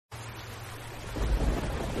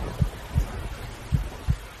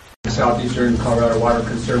Southeastern Colorado Water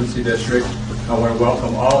Conservancy District. I want to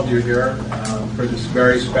welcome all of you here for this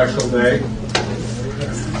very special day.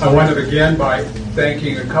 I want to begin by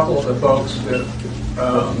thanking a couple of the folks that,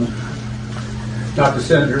 not the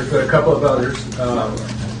senators, but a couple of others.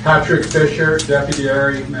 Patrick Fisher, Deputy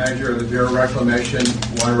Area Manager of the Bureau of Reclamation.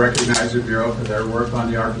 I want to recognize the Bureau for their work on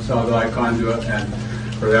the Arkansas Valley Conduit and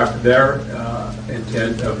for their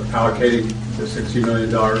intent of allocating the $60 million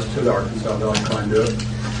to the Arkansas Valley Conduit.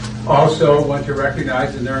 Also want to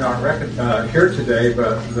recognize, and they're not here today,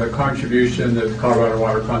 but the contribution that the Colorado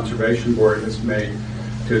Water Conservation Board has made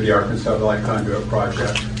to the Arkansas Valley Conduit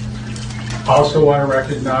project. Also want to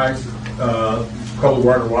recognize Public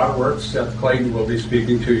Water Works. Seth Clayton will be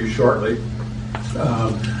speaking to you shortly.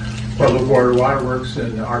 Public Water Works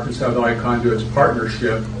and the Arkansas Valley Conduit's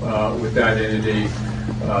partnership with that entity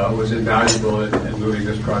was invaluable in moving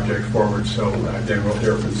this project forward. So again, we'll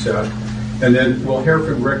hear from Seth. And then we'll hear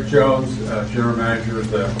from Rick Jones, General Manager of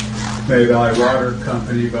the May Valley Water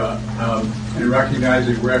Company. But in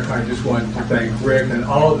recognizing Rick, I just want to thank Rick and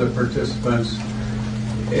all of the participants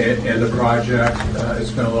in the project. It's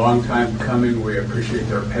been a long time coming. We appreciate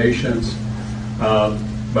their patience.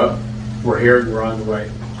 But we're here and we're on the way.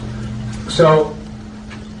 So,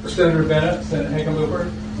 Senator Bennett, Senator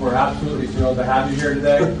Hickenlooper, we're absolutely thrilled to have you here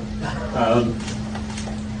today.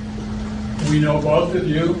 We know both of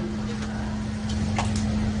you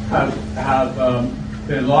have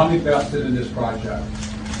been long invested in this project.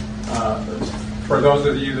 For those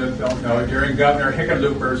of you that don't know, during Governor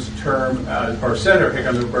Hickenlooper's term, or Senator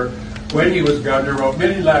Hickenlooper, when he was governor, wrote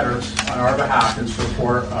many letters on our behalf in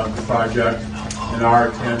support of the project and our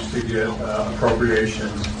attempts to get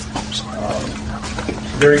appropriations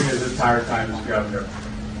during his entire time as governor.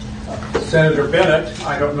 Senator Bennett,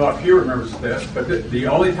 I don't know if he remembers this, but the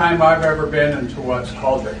only time I've ever been into what's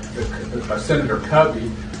called the Senator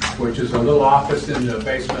Cubby, which is a little office in the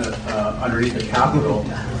basement underneath the Capitol.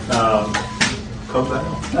 Come down.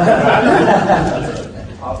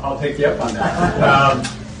 I'll take you up on that.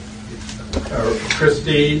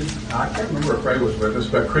 Christine, I can't remember if Ray was with us,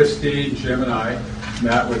 but Christine, Jim, and I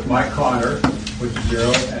met with Mike Connor, which is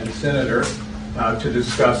Gerald, and the Senator to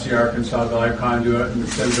discuss the Arkansas Valley Conduit, and the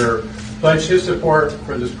Senator pledged his support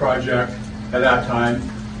for this project at that time.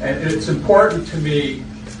 And it's important to me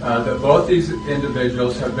that both these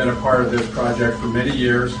individuals have been a part of this project for many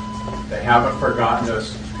years. They haven't forgotten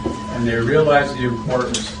us, and they realize the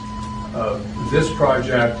importance of this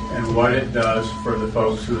project and what it does for the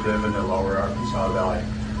folks who live in the lower Arkansas Valley.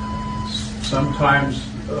 Sometimes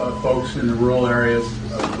folks in the rural areas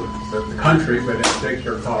of the country, but in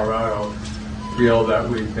particular Colorado, feel that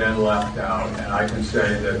we've been left out. And I can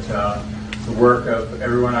say that the work of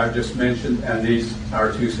everyone I've just mentioned and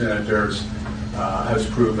our two senators has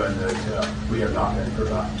proven that we have not been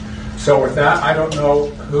forgotten. So with that, I don't know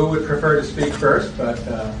who would prefer to speak first, but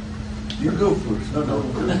you go first. No.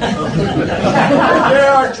 There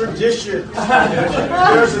are traditions.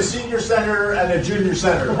 There's a senior senator and a junior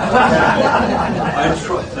senator.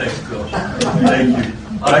 Thank you.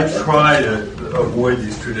 I try to avoid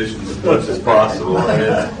these traditions as much as possible.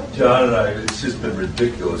 And John and I, it's just been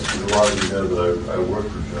ridiculous because a lot of you know that I work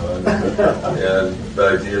for John, and the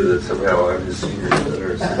idea that somehow I'm his senior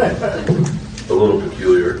senator is a little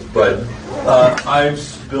peculiar. But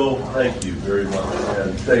Bill, thank you very much,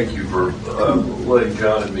 and thank you for letting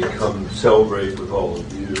John and me come celebrate with all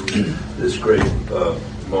of you this great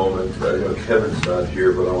moment. I know Kevin's not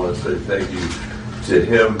here, but I want to say thank you to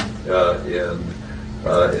him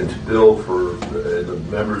and to Bill for the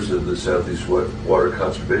members of the Southeast Water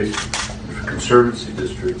Conservancy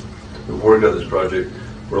District who worked on this project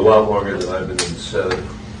for a lot longer than I've been in the Senate.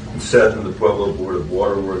 And Seth and the Pueblo Board of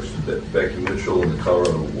Water Works, Becky Mitchell and the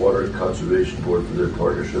Colorado Water Conservation Board for their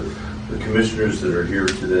partnership, the commissioners that are here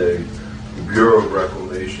today, the Bureau of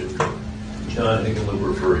Reclamation, John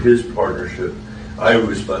Hickenlooper for his partnership. I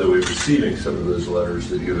was, by the way, receiving some of those letters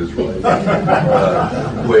that he was writing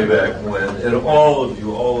way back when. And all of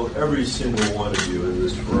you, every single one of you in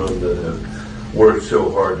this room that have worked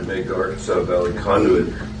so hard to make the Arkansas Valley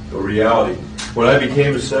Conduit a reality. When I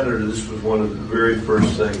became a senator, this was one of the very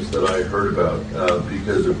first things that I heard about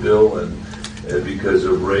because of Bill and because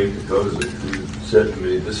of Ray Kozik, who said to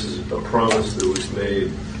me, this is a promise that was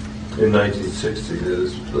made in 1960 that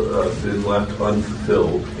has been left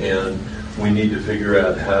unfulfilled, and we need to figure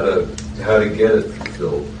out how to get it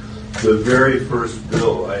fulfilled. The very first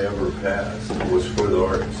bill I ever passed was for the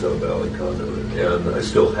Arkansas Valley Conduit, and I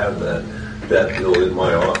still have that bill in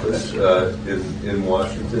my office in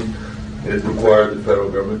Washington. It required the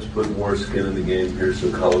federal government to put more skin in the game here so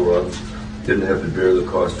Coloradans didn't have to bear the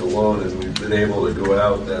cost alone, and we've been able to go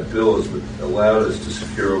out. That bill has allowed us to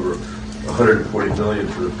secure over $140 million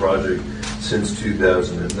for the project since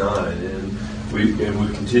 2009, and we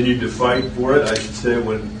continued to fight for it. I should say,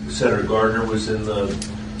 when Senator Gardner was in the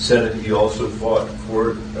Senate, he also fought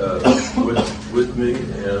for it with me,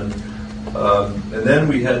 and then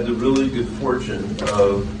we had the really good fortune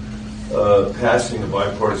of passing a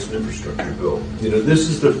bipartisan infrastructure bill. This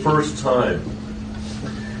is the first time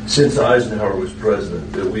since Eisenhower was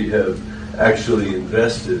president that we have actually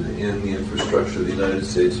invested in the infrastructure of the United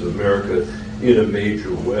States of America in a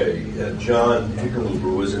major way. And John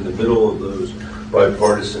Hickenlooper was in the middle of those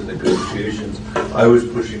bipartisan negotiations. I was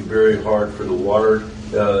pushing very hard for the water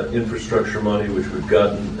infrastructure money, which we've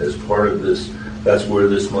gotten as part of this. That's where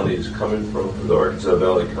this money is coming from the Arkansas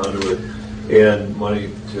Valley Conduit, and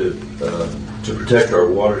money to protect our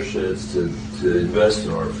watersheds, to invest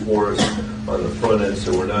in our forests on the front end,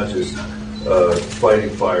 so we're not just fighting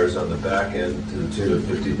fires on the back end to the tune of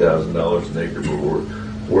 $50,000 an acre, but we're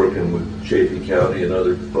working with Chaffee County and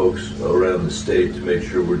other folks around the state to make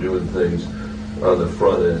sure we're doing things on the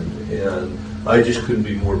front end. And I just couldn't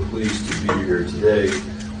be more pleased to be here today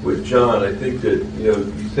with John. I think that, you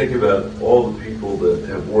think about all the people that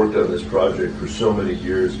have worked on this project for so many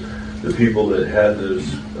years, the people that had those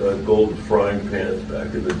golden frying pans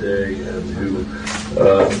back in the day and who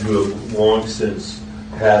have long since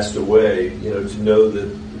passed away, to know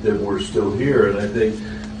that we're still here. And I think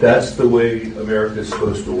that's the way America is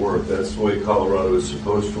supposed to work. That's the way Colorado is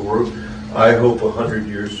supposed to work. I hope 100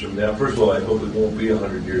 years from now, first of all, I hope it won't be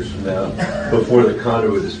 100 years from now before the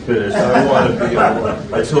conduit is finished. I want to be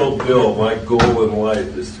alive. I told Bill my goal in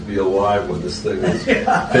life is to be alive when this thing is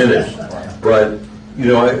finished. But,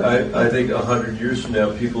 I think 100 years from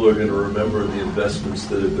now, people are going to remember the investments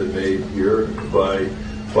that have been made here by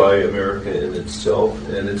America in itself.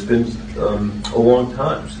 And it's been a long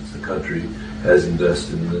time since the country has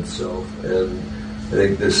invested in itself. And I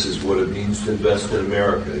think this is what it means to invest in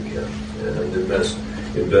America again, and invest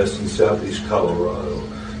in Southeast Colorado.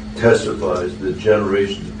 Testifies the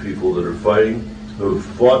generations of people that are fighting, who have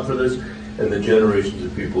fought for this, and the generations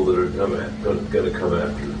of people that are going to come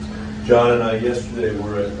after this. John and I yesterday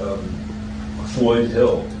were at Floyd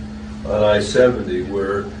Hill on I-70,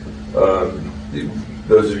 where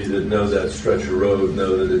those of you that know that stretch of road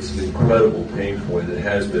know that it's an incredible pain point. It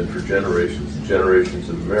has been for generations and generations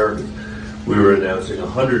of Americans. We were announcing a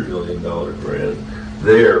 $100 million grant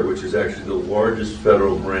there, which is actually the largest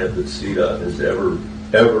federal grant that CDOT has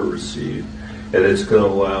ever received. And it's going to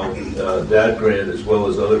allow that grant, as well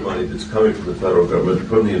as other money that's coming from the federal government,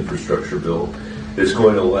 from the infrastructure bill, is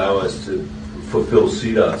going to allow us to fulfill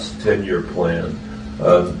CDOT's 10-year plan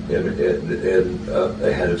and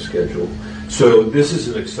ahead of schedule. So this is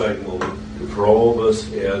an exciting moment for all of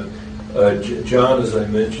us. And John, as I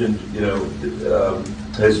mentioned,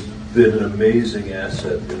 has been an amazing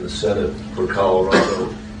asset in the Senate for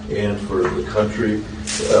Colorado and for the country.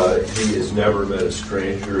 He has never met a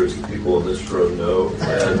stranger, as the people in this room know,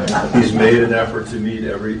 and he's made an effort to meet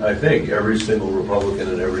every single Republican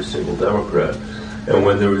and every single Democrat. And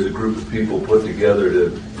when there was a group of people put together to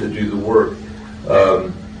do the work,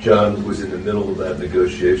 John was in the middle of that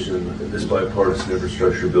negotiation, and this bipartisan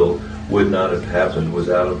infrastructure bill would not have happened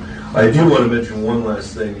without him. I do want to mention one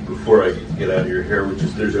last thing before I get out of your hair, which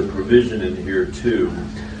is there's a provision in here, too,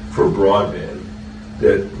 for broadband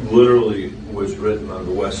that literally was written on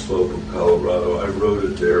the west slope of Colorado. I wrote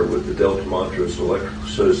it there with the Delta Montrose Electric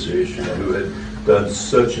Association, who had done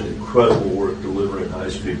such an incredible work delivering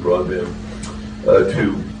high-speed broadband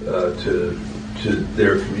to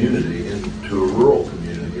their community and to a rural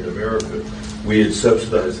community in America. We had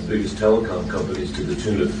subsidized the biggest telecom companies to the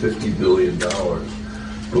tune of $50 billion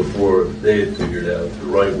before they had figured out the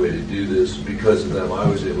right way to do this. Because of them, I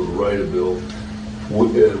was able to write a bill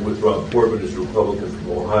with Rob Portman, who's a Republican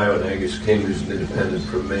from Ohio, and Angus King, who's an independent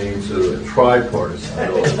from Maine, so a tripartisan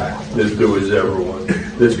bill, if there was ever one,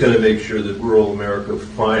 that's going to make sure that rural America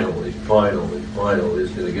finally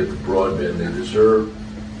is going to get the broadband they deserve,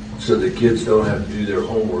 so that kids don't have to do their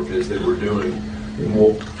homework as they were doing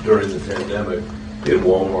during the pandemic in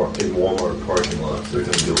Walmart parking lots. They're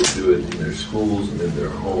going to be able to do it in their schools and in their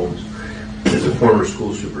homes. As a former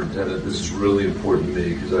school superintendent, this is really important to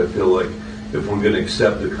me, because I feel like if we're going to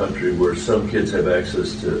accept a country where some kids have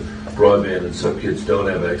access to broadband and some kids don't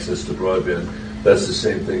have access to broadband, that's the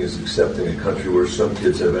same thing as accepting a country where some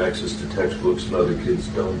kids have access to textbooks and other kids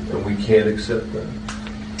don't, and we can't accept that.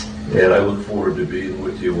 And I look forward to being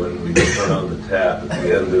with you when we turn on the tap at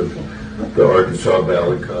the end of the Arkansas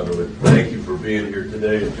Valley Conduit. Thank you for being here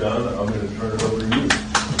today. And John, I'm going to turn it over to you.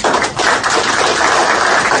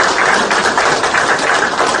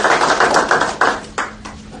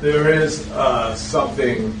 There is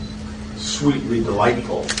something sweetly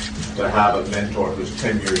delightful to have a mentor who's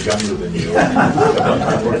 10 years younger than you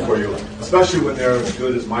that work for you, especially when they're as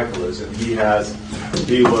good as Michael is. And he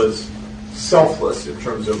was selfless in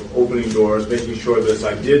terms of opening doors, making sure that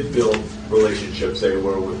I did build relationships, they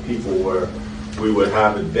were with people where we would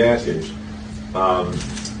have advantage. I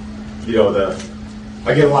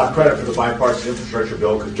get a lot of credit for the bipartisan infrastructure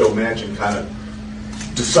bill because Joe Manchin kind of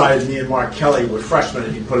decided me and Mark Kelly were freshmen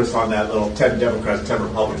and he put us on that little 10 Democrats, 10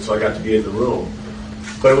 Republicans, so I got to be in the room.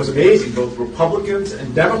 But it was amazing, both Republicans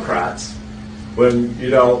and Democrats, when,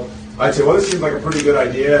 I'd say, well, this seems like a pretty good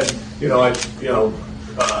idea, and,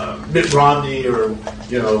 Mitt Romney or,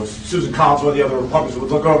 Susan Collins, one of the other Republicans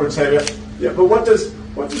would look over and say, yeah, but what does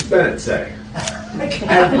Bennett say?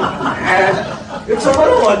 and it's a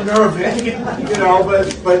little unnerving,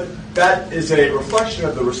 but that is a reflection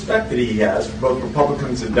of the respect that he has for both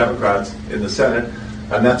Republicans and Democrats in the Senate,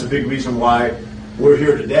 and that's a big reason why we're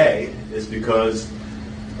here today, is because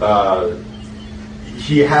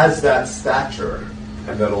he has that stature,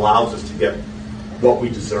 and that allows us to get what we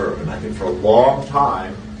deserve. And I think for a long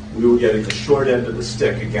time, we were getting the short end of the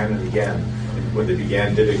stick again and again when they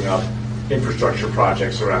began divvying up infrastructure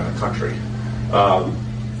projects around the country.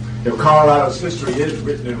 Colorado's history is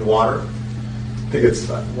written in water. I think it's,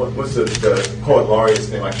 what's the poet laureate's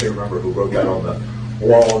name? I can't remember who wrote that on the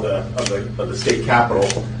wall of the state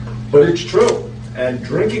capitol. But it's true. And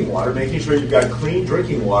drinking water, making sure you've got clean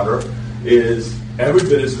drinking water, is every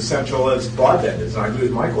bit as essential as broadband is. And I agree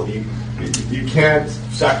with Michael. You can't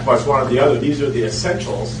sacrifice one or the other. These are the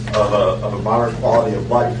essentials of a modern quality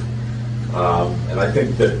of life. And I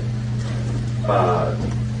think that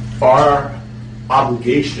our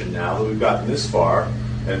obligation now that we've gotten this far,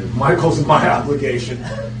 and Michael's and my obligation,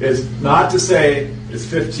 is not to say it's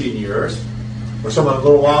 15 years, or someone a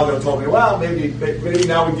little while ago told me, well, maybe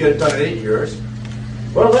now we can get it done in 8 years.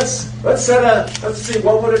 Well, let's see,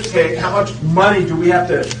 what would it take? How much money do we have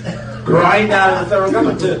to grind out of the federal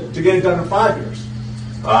government to get it done in 5 years?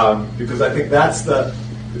 Because I think that's the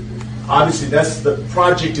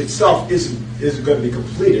project itself isn't going to be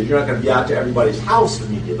completed. You're not going to be out to everybody's house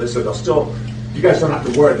immediately, so you guys don't have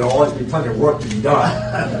to worry. There'll always be plenty of work to be done.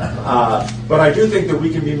 But I do think that we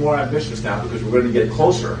can be more ambitious now because we're going to get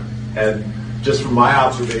closer. And just from my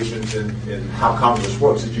observations in how Congress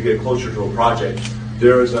works, as you get closer to a project,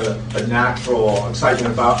 there is a natural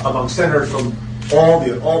excitement among senators from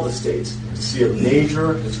all the states to see a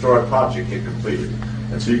major historic project get completed.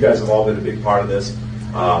 And so you guys have all been a big part of this.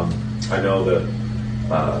 I know that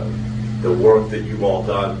the work that you've all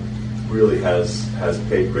done really has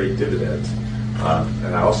paid great dividends.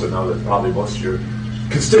 And I also know that probably most of your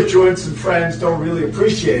constituents and friends don't really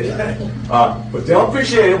appreciate it, but they'll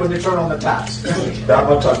appreciate it when they turn on the taps.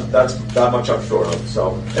 That's that much I'm sure of.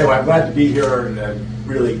 So anyway, I'm glad to be here and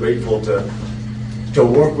really grateful to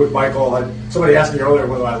work with Michael. Somebody asked me earlier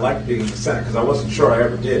whether I liked being in the Senate because I wasn't sure I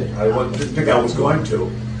ever did. I didn't think I was going to.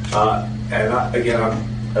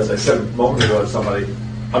 As I said a moment ago to somebody,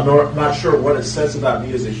 I'm not sure what it says about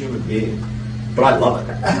me as a human being, but I love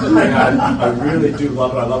it. I really do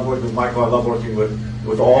love it. I love working with Michael. I love working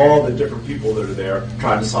with all the different people that are there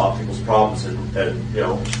trying to solve people's problems and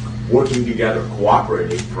working together,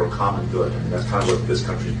 cooperating for a common good. I mean, that's kind of what this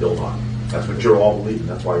country's built on. That's what you're all believing.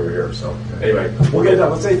 That's why you're here. So anyway, we'll get it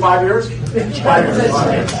done. Let's say 5 years. 5 years. 5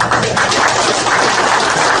 years.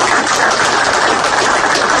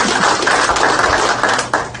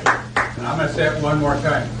 And I'm going to say it one more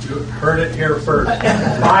time. You heard it here first.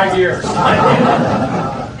 5 years.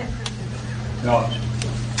 No.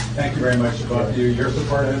 Thank you very much to both of you. Your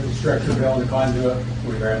support of the infrastructure bill and the conduit,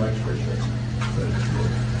 we very much appreciate it.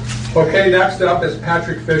 Okay, next up is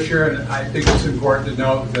Patrick Fisher, and I think it's important to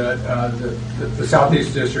note that the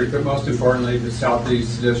Southeast District, but most importantly, the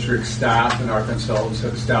Southeast District staff and our consultants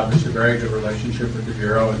have established a very good relationship with the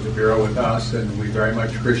Bureau and the Bureau with us, and we very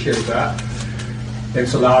much appreciate that.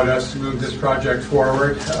 It's allowed us to move this project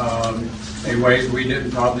forward in ways we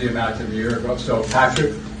didn't probably imagine a year ago. So,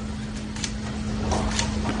 Patrick.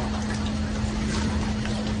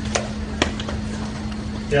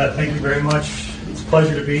 Yeah, thank you very much. It's a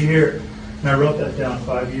pleasure to be here. And I wrote that down,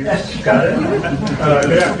 5 years. Got it?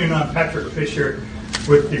 Good afternoon, I'm Patrick Fisher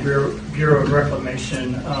with the Bureau of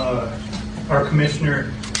Reclamation. Our Commissioner,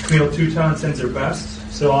 Camille Touton, sends her best.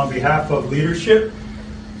 So on behalf of leadership,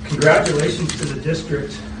 congratulations to the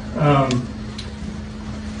district and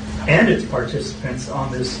its participants on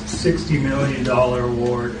this $60 million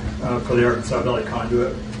award for the Arkansas Valley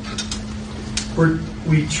Conduit.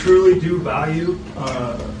 We truly do value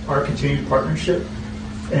our continued partnership,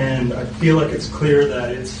 and I feel like it's clear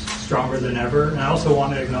that it's stronger than ever. And I also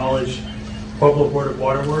want to acknowledge Pueblo Board of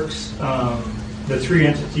Waterworks. The three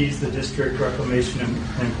entities, the district, reclamation,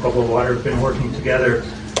 and Pueblo Water, have been working together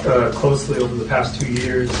closely over the past 2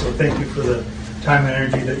 years. So thank you for the time and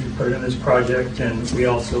energy that you put in this project, and we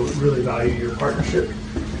also really value your partnership.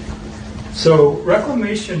 So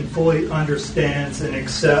reclamation fully understands and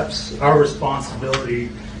accepts our responsibility,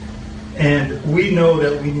 and we know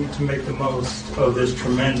that we need to make the most of this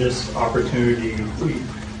tremendous opportunity.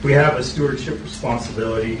 We have a stewardship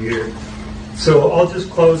responsibility here. So I'll just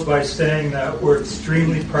close by saying that we're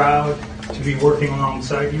extremely proud to be working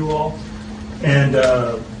alongside you all, and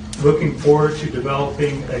looking forward to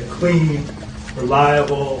developing a clean,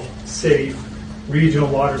 reliable, safe, regional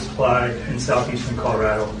water supply in southeastern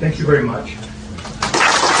Colorado. Thank you very much.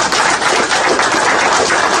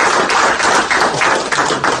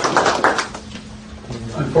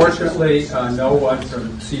 Unfortunately, no one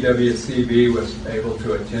from CWCB was able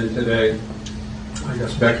to attend today. I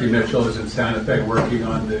guess Becky Mitchell is in Santa Fe working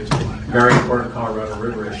on the very important Colorado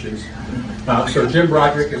River issues. So Jim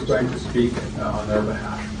Broderick is going to speak on their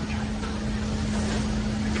behalf.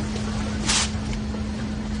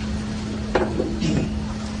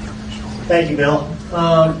 Thank you, Bill.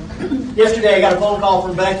 Yesterday I got a phone call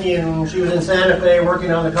from Becky, and she was in Santa Fe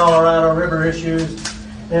working on the Colorado River issues.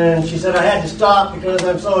 And she said, I had to stop because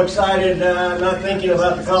I'm so excited. I'm not thinking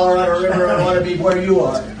about the Colorado River. I want to be where you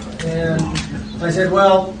are. And I said,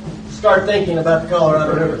 well, start thinking about the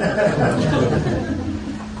Colorado River.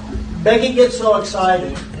 Becky gets so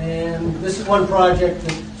excited, and this is one project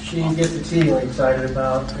that she gets exceedingly excited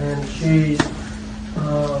about. And she's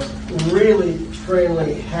really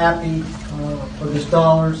extremely happy for this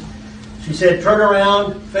dollars. She said, turn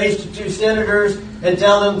around, face the two senators, and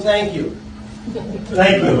tell them thank you.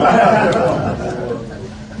 Thank you.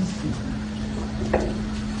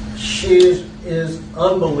 She is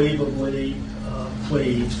unbelievably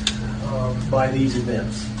pleased by these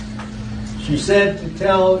events. She said to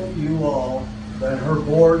tell you all that her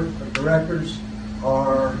board of directors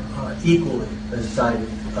are equally excited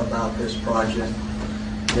about this project.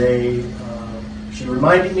 She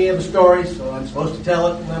reminded me of a story, so I'm supposed to tell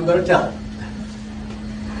it, and I'm going to tell it.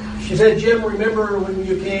 She said, Jim, remember when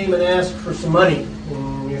you came and asked for some money,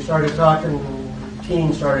 and you started talking, the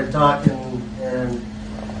team started talking, and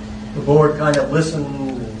the board kind of listened,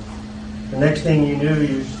 and the next thing you knew,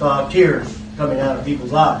 you saw tears coming out of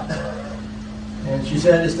people's eyes. And she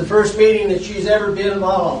said, it's the first meeting that she's ever been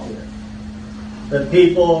involved in, that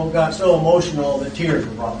people got so emotional that tears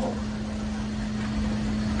were brought forward.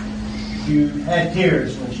 You had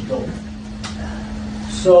tears when she told me.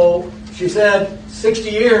 So she said,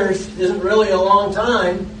 60 years isn't really a long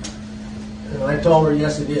time. And I told her,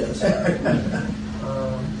 yes, it is.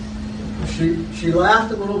 She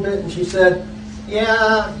laughed a little bit and she said,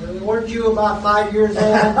 yeah, weren't you about 5 years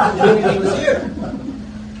old when he was here?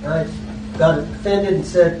 And I got offended and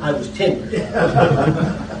said, I was 10 years old.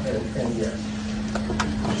 and yes.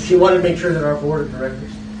 She wanted to make sure that our board of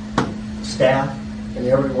directors, staff, and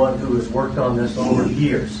everyone who has worked on this over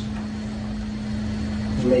years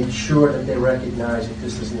make sure that they recognize that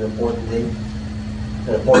this is an important thing,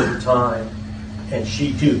 an important time, and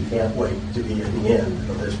she too can't wait to be at the end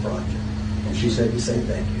of this project. And she said to say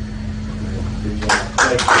thank you. Good job.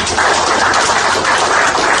 Thank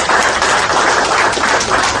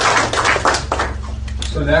you.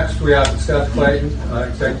 So next we have Seth Clayton,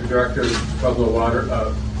 Executive Director of Pueblo Water,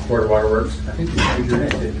 Board of Waterworks. I think you changed your name,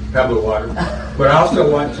 didn't you? Pueblo Water. But I also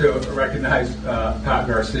want to recognize Pat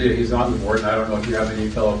Garcia. He's on the board, and I don't know if you have any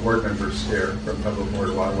fellow board members here from Pueblo Board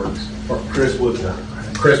of Waterworks. Or Chris Woodcock.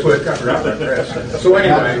 Chris Woodcock, I forgot about Chris. So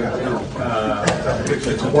anyway,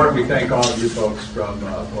 it's important we thank all of you folks from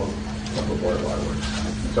Pueblo Board of Waterworks.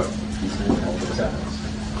 So,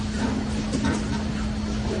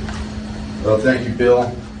 well, thank you,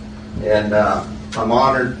 Bill. And I'm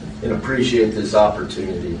honored and appreciate this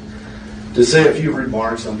opportunity to say a few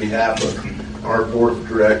remarks on behalf of our board of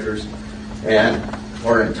directors and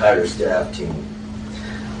our entire staff team.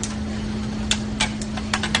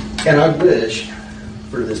 And I wish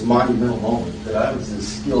for this monumental moment that I was as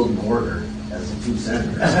skilled in order as the two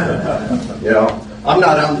senators. You know, I'm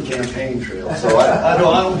not on the campaign trail, so I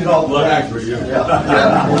don't get all the lucky for you.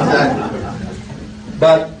 Yeah, exactly.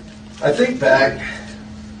 But I think back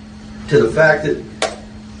to the fact that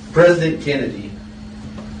President Kennedy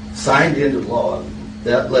signed into law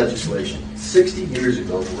that legislation 60 years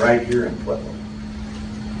ago right here in Pueblo.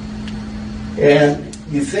 And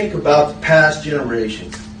you think about the past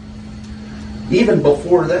generations, even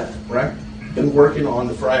before that, right? Been working on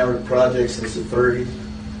the Friar project since the 30s.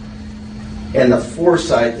 And the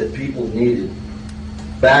foresight that people needed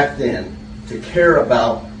back then to care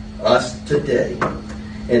about us today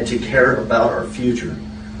and to care about our future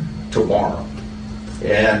tomorrow.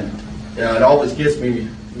 And it always gets me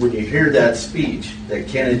when you hear that speech that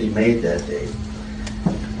Kennedy made that day.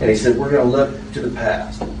 And he said, we're going to look to the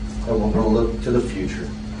past, and we're going to look to the future,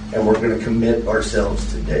 and we're going to commit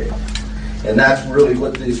ourselves today. And that's really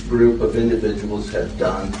what this group of individuals have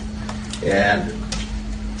done. And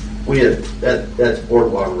we have, that's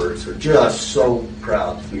Board Water Works, are just so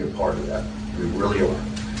proud to be a part of that. We really are.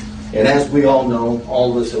 And as we all know,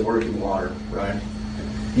 all of us that work in water, right?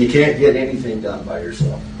 You can't get anything done by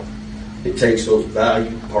yourself. It takes those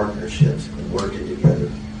valued partnerships and working together.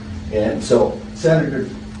 And so, Senator,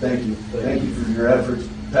 thank you. Thank you for your efforts.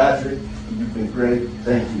 Patrick, you've been great.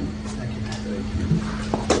 Thank you. Thank you.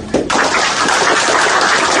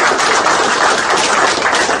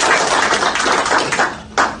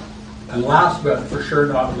 And last but for sure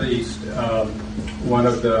not least, one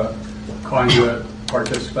of the conduit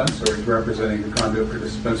participants, or is representing the conduit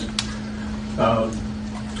participants.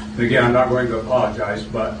 And again, I'm not going to apologize,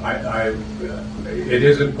 but it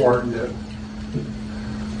is important that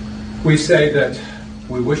we say that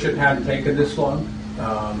we wish it hadn't taken this long.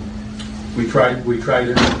 We tried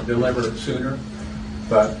to deliver sooner,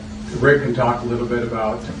 but Rick can talk a little bit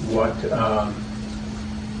about what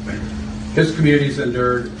his community's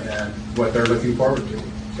endured and what they're looking forward to.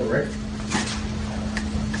 So, Rick.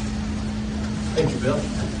 Thank you, Bill.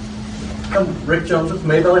 I'm Rick Jones with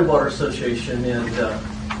May Valley Water Association, and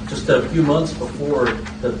just a few months before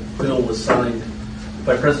the bill was signed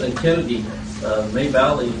by President Kennedy, May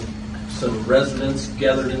Valley, some residents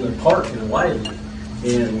gathered in the park in Wiley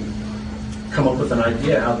and come up with an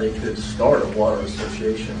idea how they could start a water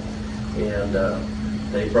association. And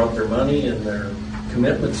they brought their money and their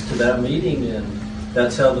commitments to that meeting, and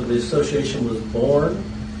that's how the association was born.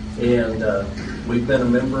 And we've been a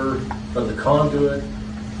member of the Conduit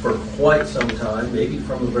for quite some time, maybe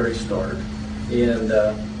from the very start. And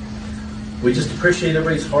we just appreciate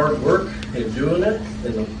everybody's hard work in doing it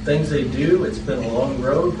and the things they do. It's been a long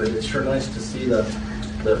road, but it's sure nice to see the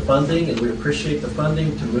funding, and we appreciate the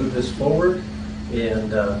funding to move this forward.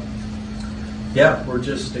 And yeah, we're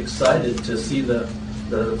just excited to see the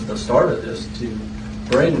start of this, to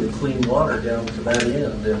bring the clean water down to that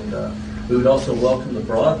end. And we would also welcome the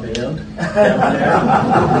broadband down there.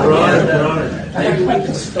 Maybe we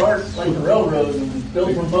can start like the railroad and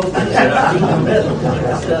build them both.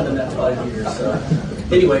 It's done in that 5 years. So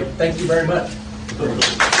anyway, thank you very much.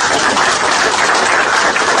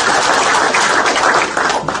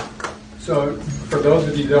 So, for those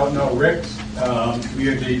of you who don't know, Rick's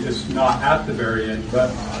community is not at the very end,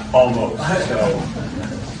 but almost. So,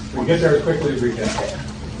 we get there as quickly as we can.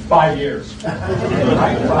 5 years.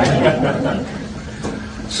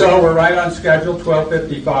 So, we're right on schedule,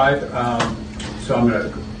 12:55. So, I'm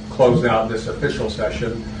going to close out this official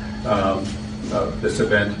session of this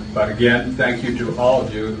event. But again, thank you to all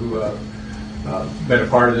of you who have been a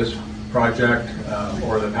part of this project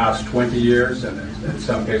over the past 20 years, and in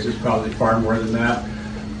some cases probably far more than that.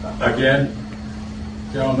 Again,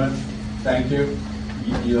 gentlemen, thank you.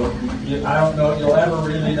 I don't know if you'll ever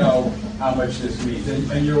really know how much this means.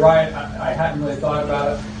 And you're right, I hadn't really thought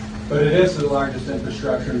about it, but it is the largest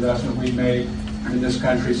infrastructure investment we made in this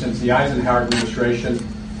country since the Eisenhower administration.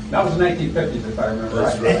 That was the 1950s, if I remember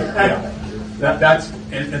right. Yeah. That's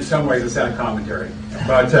in some ways a set of commentary.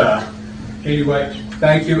 But anyway,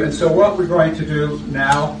 thank you. And so what we're going to do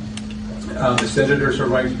now, the senators are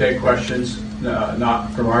going to take questions,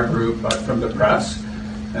 not from our group, but from the press.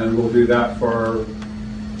 And we'll do that for,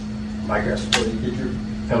 I guess,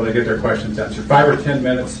 until they get their questions answered. 5 or 10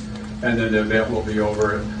 minutes, and then the event will be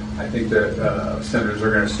over. I think the senators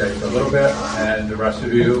are going to stay for a little bit, and the rest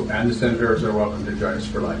of you and the senators are welcome to join us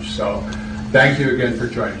for lunch. So thank you again for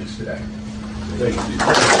joining us today. Thank you.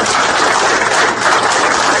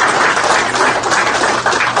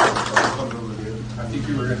 I think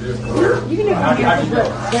you were going to do it. You can do it.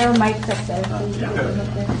 There are mics up there. So you can Okay. up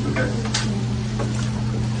there.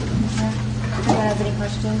 Anyone have any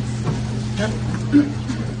questions?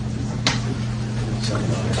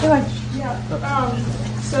 Go ahead. Yeah.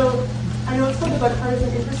 So I know it's called the bipartisan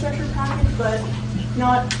infrastructure package, but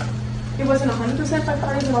it wasn't 100%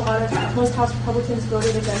 bipartisan. Most House Republicans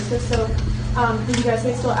voted against it. So do you guys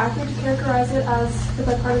think it's still accurate to characterize it as the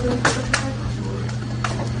bipartisan infrastructure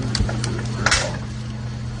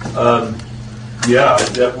package? Yeah, I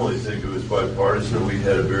definitely think it was bipartisan. We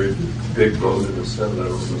had a very big vote in the Senate. I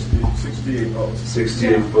don't know, must be 68 votes.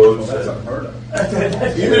 68 votes. That's unheard of.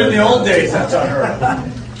 Even in the old days, that's unheard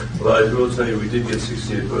of. Well, I will tell you, we did get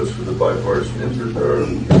 68 votes for the bipartisan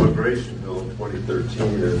immigration bill in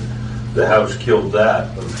 2013, and the House killed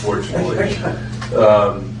that, unfortunately.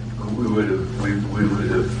 We would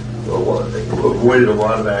have avoided a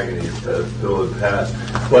lot of agony if that bill had passed.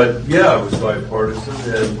 But yeah, it was bipartisan,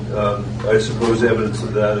 and I suppose evidence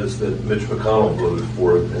of that is that Mitch McConnell voted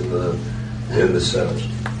for it in the Senate.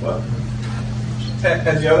 Wow.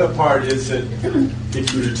 And the other part is that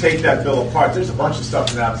if you were to take that bill apart, there's a bunch of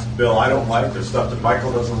stuff in that bill I don't like. There's stuff that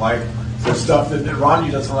Michael doesn't like. There's stuff that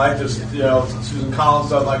Ronnie doesn't like. There's, Susan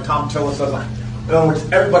Collins doesn't like. Tom Tillis doesn't like. In other words,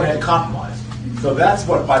 everybody had compromised. So that's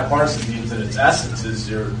what bipartisan means in its essence, is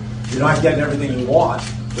you're not getting everything you want,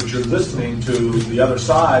 but you're listening to the other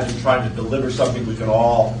side and trying to deliver something we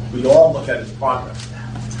all look at as progress.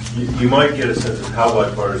 You might get a sense of how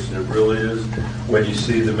bipartisan it really is when you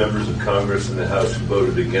see the members of Congress and the House who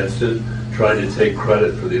voted against it trying to take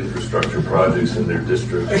credit for the infrastructure projects in their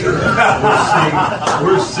district.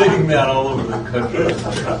 We're seeing that all over the country.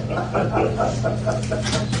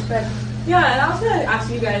 Yeah, and I was going to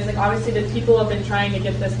ask you guys, like, obviously the people have been trying to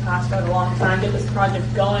get this passed for a long time, get this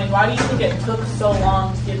project going. Why do you think it took so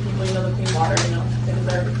long to give people, the clean water, they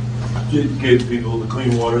deserve? Give people the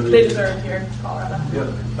clean water they deserve here in Colorado.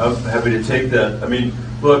 Yeah, I'm happy to take that. I mean,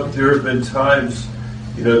 look, there have been times,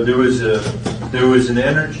 there was an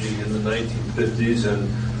energy in the 1950s, and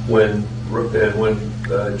when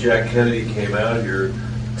Jack Kennedy came out here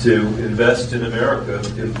to invest in America,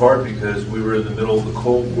 in part because we were in the middle of the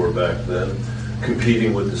Cold War back then,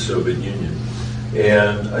 competing with the Soviet Union.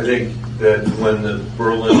 And I think that when the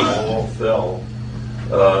Berlin Wall fell,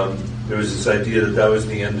 there was this idea that was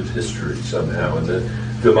the end of history somehow, and that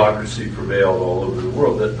democracy prevailed all over the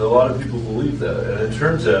world. That a lot of people believe that, and it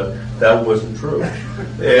turns out that wasn't true.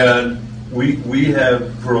 And we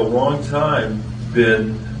have for a long time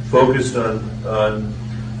been focused on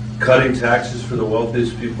cutting taxes for the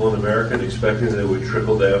wealthiest people in America and expecting that it would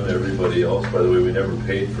trickle down to everybody else. By the way, we never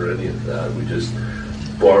paid for any of that. We just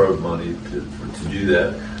borrowed money to do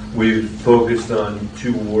that. We've focused on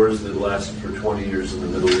 2 wars that lasted for 20 years in the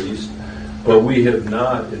Middle East, but we have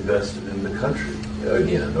not invested in the country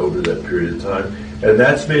again over that period of time. And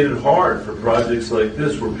that's made it hard for projects like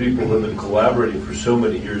this, where people have been collaborating for so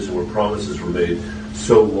many years and where promises were made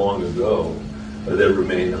so long ago that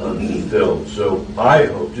remain unfulfilled. So I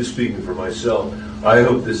hope, just speaking for myself, I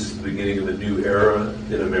hope this is the beginning of a new era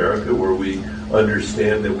in America where we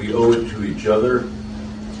understand that we owe it to each other,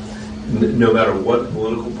 no matter what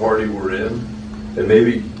political party we're in, and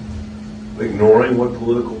maybe ignoring what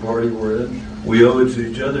political party we're in, we owe it to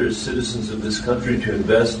each other as citizens of this country to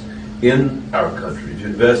invest in our country, to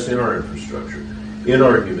invest in our infrastructure, in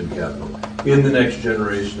our human capital, in the next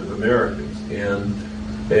generation of Americans.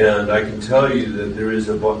 And I can tell you that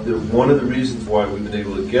one of the reasons why we've been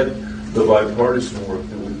able to get the bipartisan work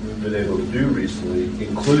that we've been able to do recently,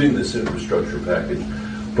 including this infrastructure package,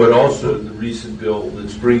 but also the recent bill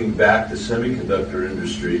that's bringing back the semiconductor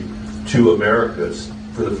industry to America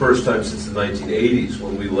for the first time since the 1980s,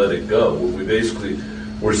 when we let it go, when we basically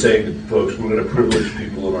were saying to folks, we're going to privilege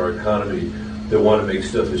people in our economy that want to make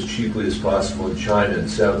stuff as cheaply as possible in China and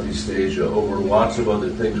Southeast Asia over lots of other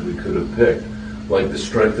things we could have picked, like the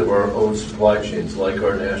strength of our own supply chains, like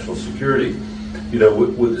our national security.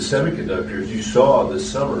 With the semiconductors, you saw this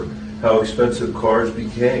summer how expensive cars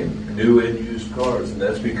became, new and used cars, and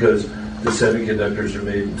that's because the semiconductors are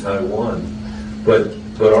made in Taiwan. But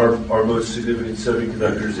our most significant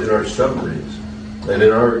semiconductors in our submarines and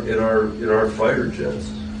in our fighter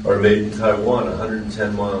jets are made in Taiwan,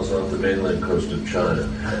 110 miles off the mainland coast of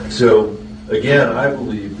China. So again, I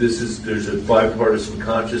believe there's a bipartisan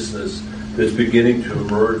consciousness that's beginning to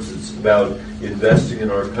emerge. It's about investing in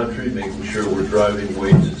our country, making sure we're driving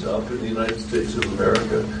wages up in the United States of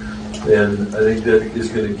America. And I think that is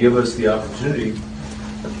going to give us the opportunity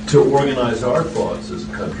to organize our thoughts as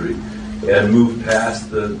a country and move past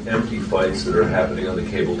the empty fights that are happening on the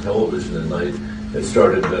cable television at night and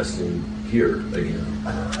start investing here again.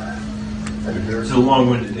 It's a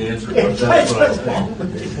long-winded answer, but that's what I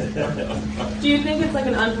think. Do you think it's like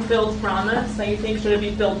an unfulfilled promise that you think should it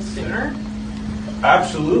be filled sooner?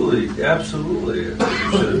 Absolutely. It should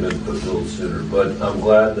have been fulfilled sooner, but I'm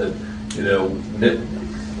glad that,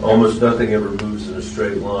 almost nothing ever moves in a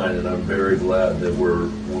straight line, and I'm very glad that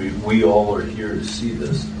we all are here to see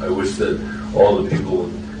this. I wish that all the people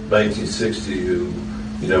in 1960 who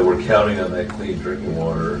were counting on that clean drinking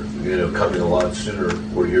water, coming a lot sooner,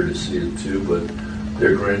 were here to see it too, but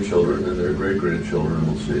their grandchildren and their great-grandchildren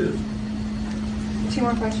will see it. 2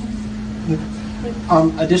 more questions.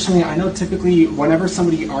 Additionally, I know typically whenever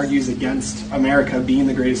somebody argues against America being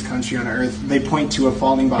the greatest country on earth, they point to a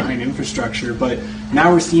falling behind infrastructure. But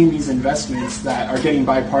now we're seeing these investments that are getting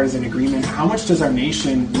bipartisan agreement. How much does our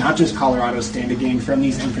nation, not just Colorado, stand to gain from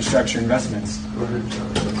these infrastructure investments?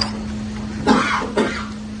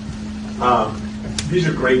 These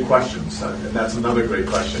are great questions, and that's another great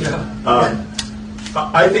question.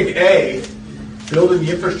 I think, A, building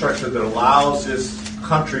the infrastructure that allows this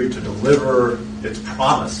country to deliver its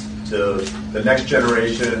promise to the next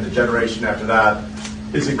generation and the generation after that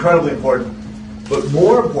is incredibly important. But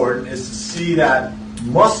more important is to see that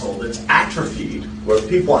muscle that's atrophied, where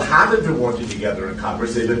people haven't been working together in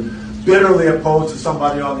Congress. They've been bitterly opposed to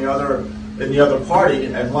somebody in the other party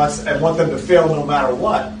and want them to fail no matter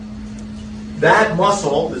what. That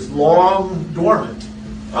muscle is long dormant,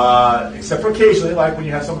 except for occasionally, like when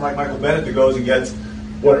you have someone like Michael Bennett that goes and gets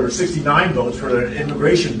 69 votes for an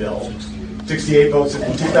immigration bill, 68 votes in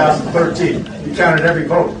 2013. He counted every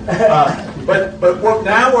vote. But what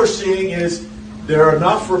now we're seeing is there are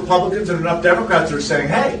enough Republicans and enough Democrats that are saying,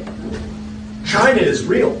 hey, China is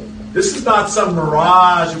real. This is not some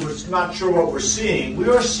mirage, and we're not sure what we're seeing. We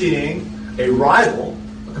are seeing a rival,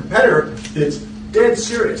 a competitor that's dead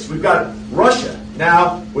serious. We've got Russia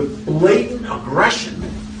now with blatant aggression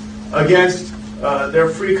against their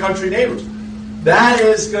free country neighbors. That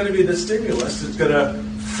is going to be the stimulus that's going to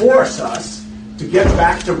force us to get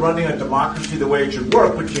back to running a democracy the way it should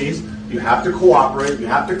work, which means you have to cooperate, you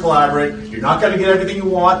have to collaborate, you're not going to get everything you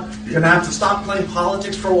want, you're going to have to stop playing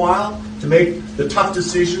politics for a while to make the tough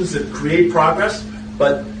decisions that create progress.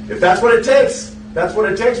 But if that's what it takes,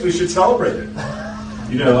 we should celebrate it.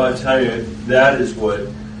 You know, I tell you, that is what,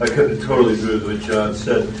 I couldn't totally agree with what John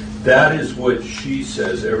said. That is what she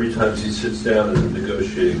says every time she sits down at a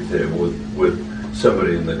negotiating table with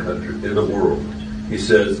somebody in the country, in the world. He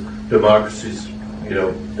says, democracy's,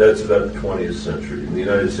 that's about the 20th century. In the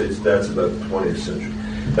United States, that's about the 20th century.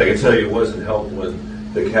 I can tell you it wasn't helped when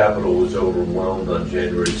the Capitol was overwhelmed on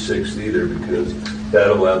January 6th either, because that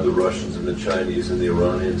allowed the Russians and the Chinese and the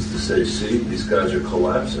Iranians to say, see, these guys are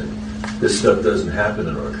collapsing. This stuff doesn't happen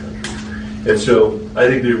in our country. And so I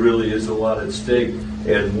think there really is a lot at stake,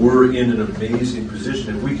 and we're in an amazing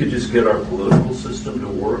position. If we could just get our political system to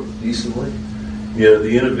work decently,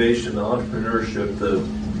 the innovation, the entrepreneurship, the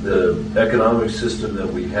economic system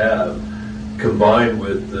that we have, combined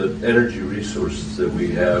with the energy resources that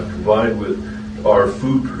we have, combined with our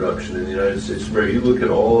food production in the United States of America, you look at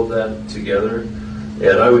all of that together,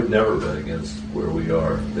 and I would never bet against where we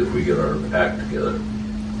are if we get our act together.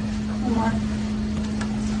 One more.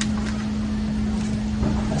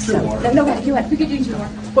 Two more. No, you had. We could do two more.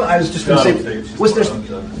 Well, I was just going to say,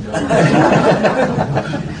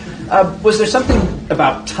 was there something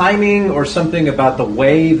about timing or something about the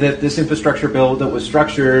way that this infrastructure bill that was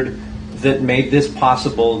structured that made this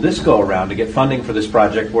possible this go around to get funding for this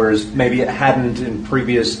project, whereas maybe it hadn't in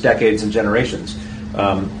previous decades and generations?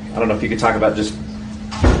 I don't know if you could talk about just.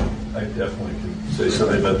 I definitely can say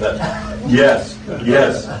something about that. Yes.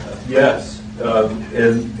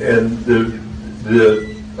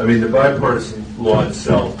 And the bipartisan law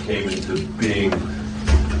itself came into being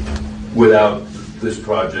without this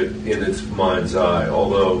project in its mind's eye,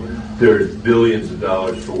 although there's billions of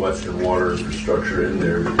dollars for Western water infrastructure in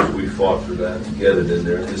there because we fought for that to get it in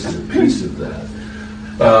there, and this is a piece of that.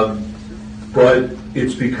 But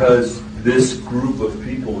it's because this group of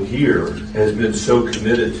people here has been so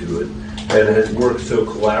committed to it and has worked so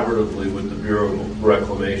collaboratively with the Bureau of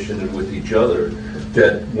Reclamation and with each other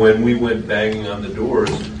that when we went banging on the doors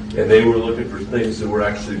and they were looking for things that were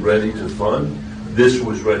actually ready to fund, this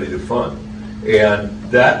was ready to fund. And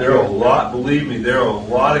that there are a lot, believe me, there are a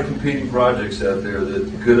lot of competing projects out there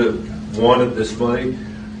that could have wanted this money.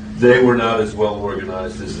 They were not as well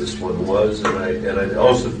organized as this one was, and I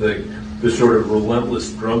also think the sort of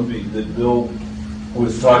relentless drumbeat that Bill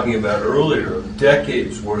was talking about earlier,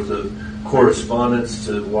 decades worth of correspondence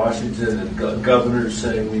to Washington and governors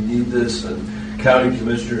saying we need this, and county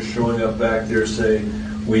commissioners showing up back there saying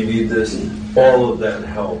we need this. All of that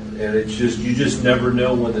helped, and it's just you just never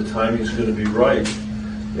know when the timing's going to be right,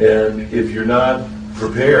 and if you're not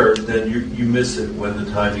prepared, then you miss it when the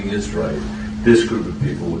timing is right. This group of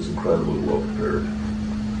people was incredibly well prepared.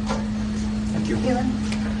 Thank you.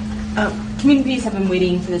 Communities have been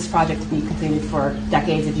waiting for this project to be completed for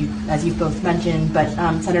decades, as you've both mentioned. But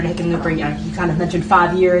Senator Hickenlooper, you kind of mentioned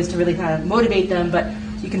 5 years to really kind of motivate them. But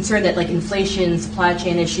you're concerned that inflation, supply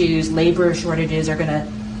chain issues, labor shortages are going to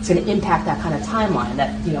impact that kind of timeline.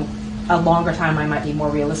 That a longer timeline might be more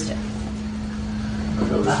realistic.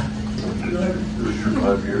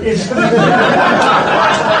 5 years.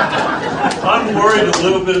 I'm worried a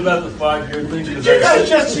little bit about the 5-year thing. You guys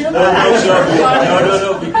just hear that?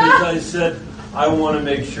 No, because I said I want to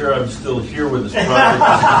make sure I'm still here when this project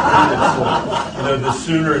is completed. So, the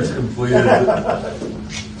sooner it's completed,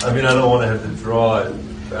 I mean, I don't want to have to draw it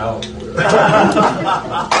out.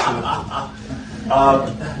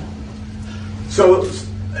 So,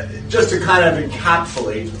 just to kind of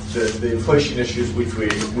encapsulate the inflation issues which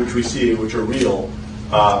we see, which are real,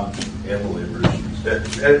 And the labor issues.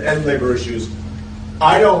 and labor issues,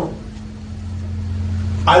 I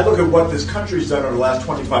look at what this country's done over the last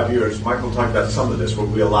 25 years. Michael talked about some of this, where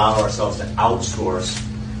we allow ourselves to outsource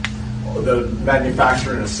the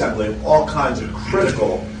manufacture and assembly of all kinds of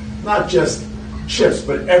critical, not just chips,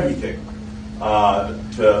 but everything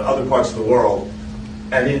to other parts of the world.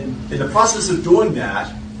 And in the process of doing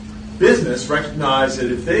that, business recognized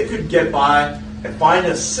that if they could get by and find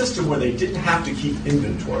a system where they didn't have to keep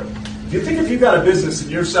inventory. If you've got a business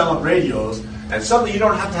and you're selling radios, and suddenly you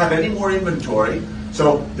don't have to have any more inventory,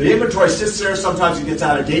 so the inventory sits there, sometimes it gets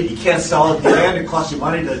out of date, you can't sell it at the end, it costs you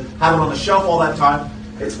money to have it on the shelf all that time.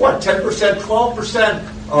 It's 10%, 12%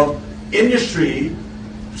 of industry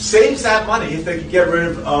saves that money if they could get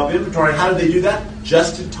rid of inventory. How do they do that?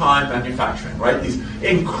 Just-in-time manufacturing, right? These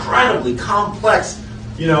incredibly complex,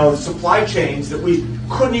 supply chains that we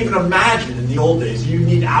couldn't even imagine in the old days. You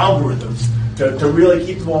need algorithms to really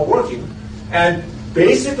keep them all working. And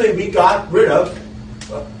basically, we got rid of,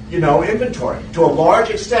 inventory to a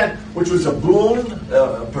large extent, which was a boon,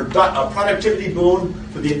 a productivity boon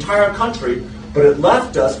for the entire country, but it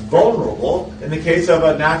left us vulnerable in the case of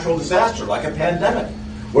a natural disaster, like a pandemic,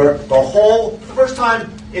 where first time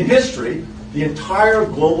in history, the entire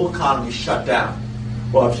global economy shut down.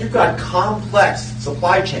 Well, if you've got complex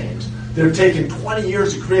supply chains that are taking 20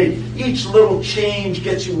 years to create, each little change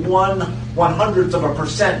gets you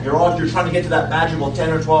 1/100% You're trying to get to that magical 10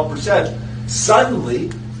 or 12%.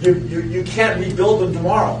 Suddenly, you can't rebuild them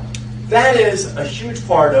tomorrow. That is a huge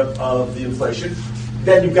part of the inflation.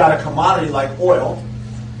 Then you've got a commodity like oil,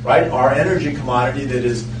 right? Our energy commodity that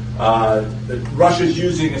Russia's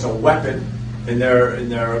using as a weapon in their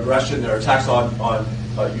aggression, their attacks on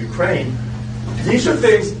Ukraine. These are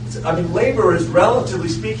things. I mean, labor is, relatively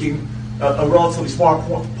speaking, a relatively small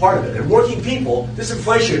part of it. And working people, this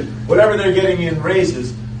inflation, whatever they're getting in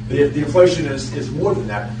raises, the inflation is more than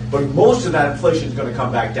that. But most of that inflation is going to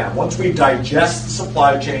come back down once we digest the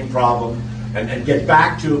supply chain problem and get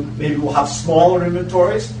back to, maybe we'll have smaller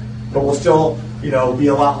inventories, but we'll still be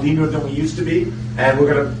a lot leaner than we used to be. And we're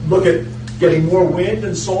going to look at getting more wind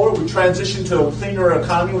and solar. We transition to a cleaner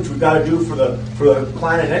economy, which we've got to do for the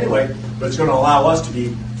planet anyway. But it's going to allow us to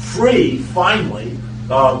be free, finally,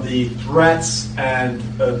 of the threats and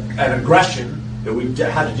aggression that we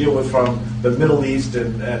had to deal with from the Middle East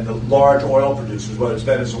and the large oil producers, whether it's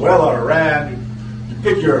Venezuela or Iran. You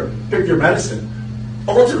pick your medicine.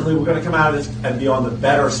 Ultimately, we're going to come out of this and be on the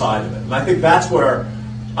better side of it. And I think that's where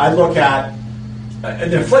I look at.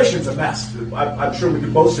 And the inflation's a mess. I'm sure we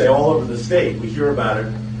could both say all over the state. We hear about it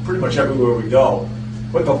pretty much everywhere we go.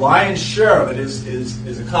 But the lion's share of it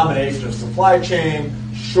is a combination of supply chain,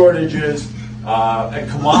 shortages, and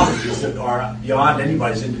commodities that are beyond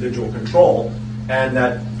anybody's individual control. And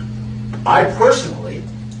that I personally,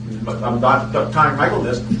 I'm not tying Michael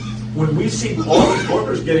this, when we see all these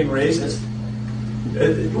workers getting raises,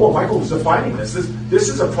 Michael was defining this. This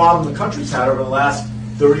is a problem the country's had over the last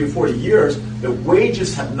 30 or 40 years, that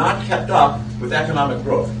wages have not kept up with economic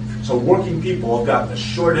growth. So working people have gotten the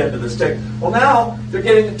short end of the stick. Well, now they're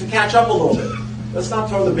getting to catch up a little bit. Let's not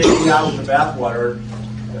throw the baby out with the bathwater.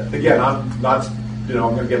 Again, I'm not, I'm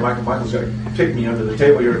going to get Michael's going to kick me under the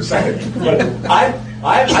table here in a second. But I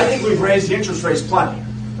think we've raised the interest rates plenty.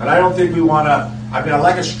 And I don't think we want to, I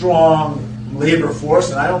like a strong labor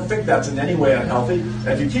force, and I don't think that's in any way unhealthy. And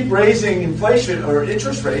if you keep raising inflation or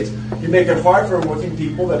interest rates, you make it hard for working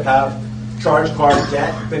people that have charge card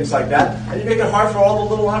debt and things like that, and you make it hard for all the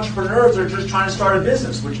little entrepreneurs that are just trying to start a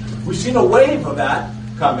business, which we've seen a wave of that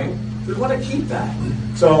coming. We want to keep that.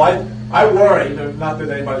 So I worry, not that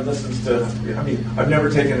anybody listens to, I've never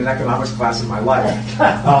taken an economics class in my life.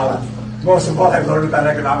 Most of what I've learned about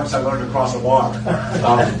economics, I learned across the water.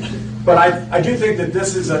 But I do think that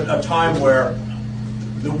this is a time where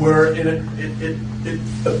it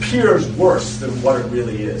appears worse than what it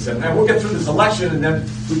really is. And we'll get through this election, and then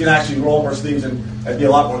we can actually roll up our sleeves and be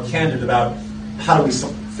a lot more candid about how do we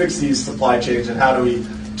fix these supply chains and how do we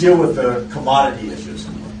deal with the commodity issues.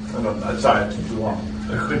 I'm sorry, I took too long.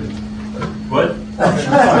 I couldn't. What?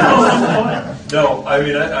 No,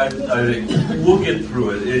 I think we'll get through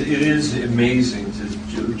it. It is amazing to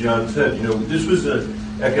John said, this was an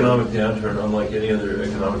economic downturn unlike any other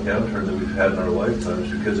economic downturn that we've had in our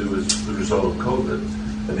lifetimes because it was the result of COVID.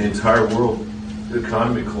 And the entire world, the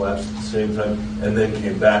economy collapsed at the same time and then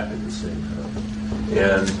came back at the same time.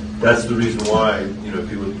 And that's the reason why,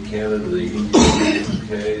 if you look at Canada, the EU, the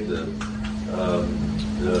UK,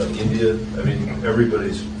 the India,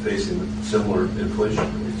 everybody's facing similar inflation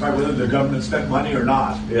rates. Right, whether the government spent money or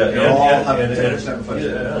not. Yeah, they all have 10%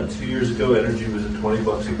 inflation. Yeah, 2 years ago, energy was at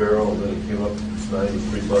 $20 a barrel, and then it came up to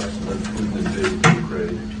 $93, and then Putin invaded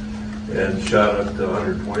Ukraine and shot up to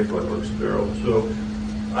 $125 a barrel. So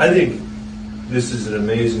I think this is an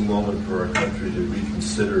amazing moment for our country to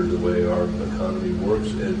reconsider the way our economy works,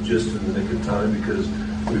 and just in the nick of time because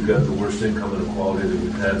we've got the worst income inequality that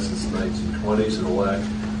we've had since the 1920s and a lack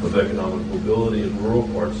of economic mobility in rural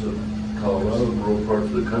parts of Colorado, rural parts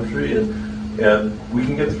of the country, and we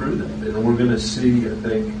can get through that. And we're going to see, I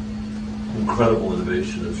think, incredible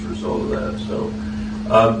innovation as a result of that. So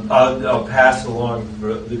I'll pass along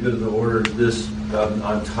for the good of the order this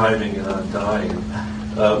on timing and on dying.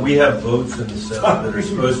 We have votes in the Senate that are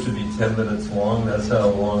supposed to be 10 minutes long. That's how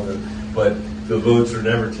long, but the votes are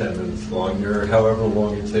never 10 minutes long. They're however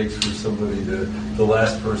long it takes for somebody the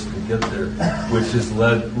last person to get there, which has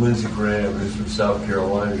led Lindsey Graham, who's from South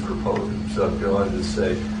Carolina, who's Republican from South Carolina, to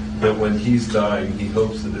say that when he's dying, he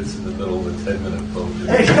hopes that it's in the middle of a 10-minute vote.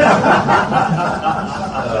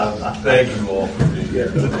 Thank you all for being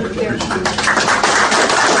here. I appreciate it.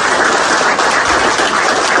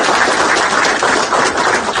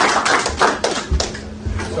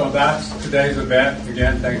 So that's today's event.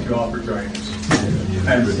 Again, thank you all for joining us.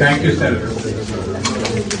 And thank you, Senator.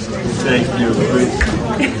 Thank you.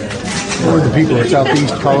 For the people of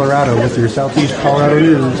Southeast Colorado, with your Southeast Colorado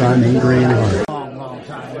News, I'm Ingrid Hart. Long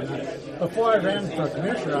time. Before I ran for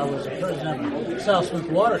commissioner, I was the president of South Smith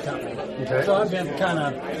Water Company. Okay. So I've been kind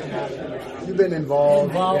of... You've been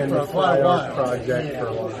involved in for the quite a while. project for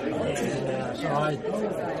a long time.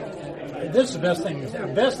 This is the best thing.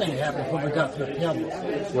 The best thing that happened when we got through Pueblo.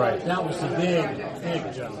 Right. That was the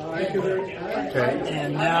big jump. Okay.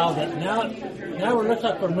 And now it looks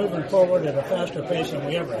like we're moving forward at a faster pace than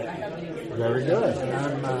we ever had. Very good.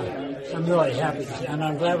 And I'm really happy to see, and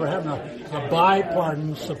I'm glad we're having a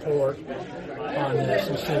bipartisan support on this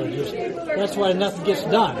instead of just. That's why nothing gets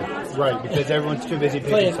done. Right, because everyone's too busy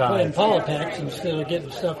playing politics instead of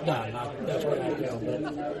getting stuff done. That's what I feel.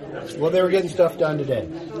 Well, they were getting stuff done today.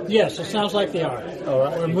 Yes, it sounds like they are. All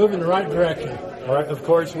right. We're moving in the right direction. All right. Of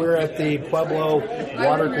course, we're at the Pueblo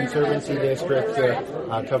Water Conservancy District,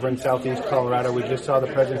 covering Southeast Colorado. We just saw the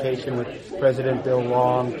presentation with President Bill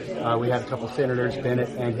Long. We had a couple senators, Bennett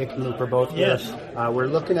and Hickenlooper, both here. Yes. We're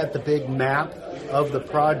looking at the big map of the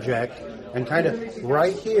project, and kind of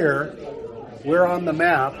right here, we're on the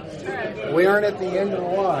map. We aren't at the end of the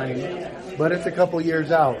line, but it's a couple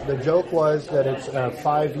years out. The joke was that it's a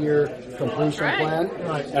 5-year completion plan,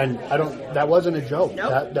 Right. and that wasn't a joke.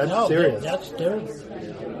 Nope. That's serious.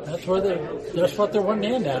 That's what they're wanting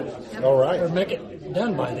to end at. All right. Or make it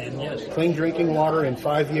done by then. Yes. Clean drinking water in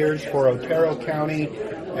 5 years for Otero County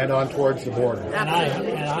and on towards the border. And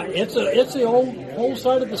it's the whole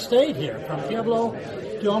side of the state here, from Pueblo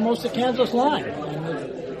to almost the Kansas line.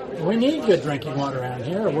 And we need good drinking water around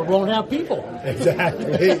here, or we won't have people.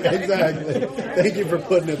 Exactly. Thank you for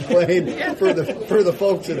putting it plain for the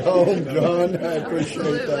folks at home, John. I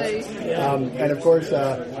appreciate that. And of course,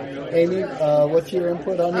 Amy, what's your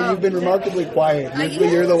input on it? You've been remarkably quiet.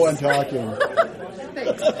 Usually you're the one talking.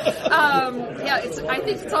 Thanks. I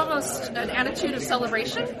think it's almost an attitude of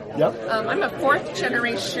celebration. Yep. I'm a 4th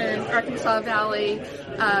generation Arkansas Valley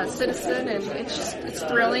citizen, and it's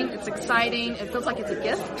thrilling. It's exciting. It feels like it's a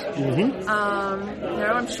gift. Mm-hmm.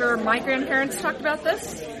 I'm sure my grandparents talked about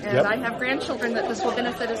this, and Yep. I have grandchildren that this will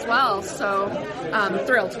benefit as well. So,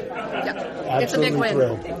 thrilled. Yeah, it's a big win.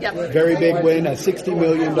 Thrilled. Yep. Very big win, a $60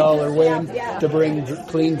 million win to bring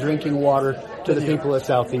clean drinking water to the people of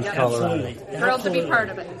Southeast Colorado. Thrilled to be part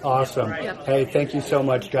of it. Awesome. Yep. Hey, thank you so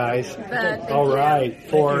much, guys. Thank All you. right.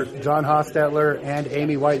 For John Hostetler and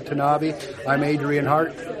Amy White Tanabe, I'm Adrian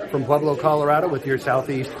Hart from Pueblo, Colorado with your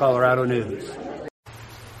Southeast Colorado News.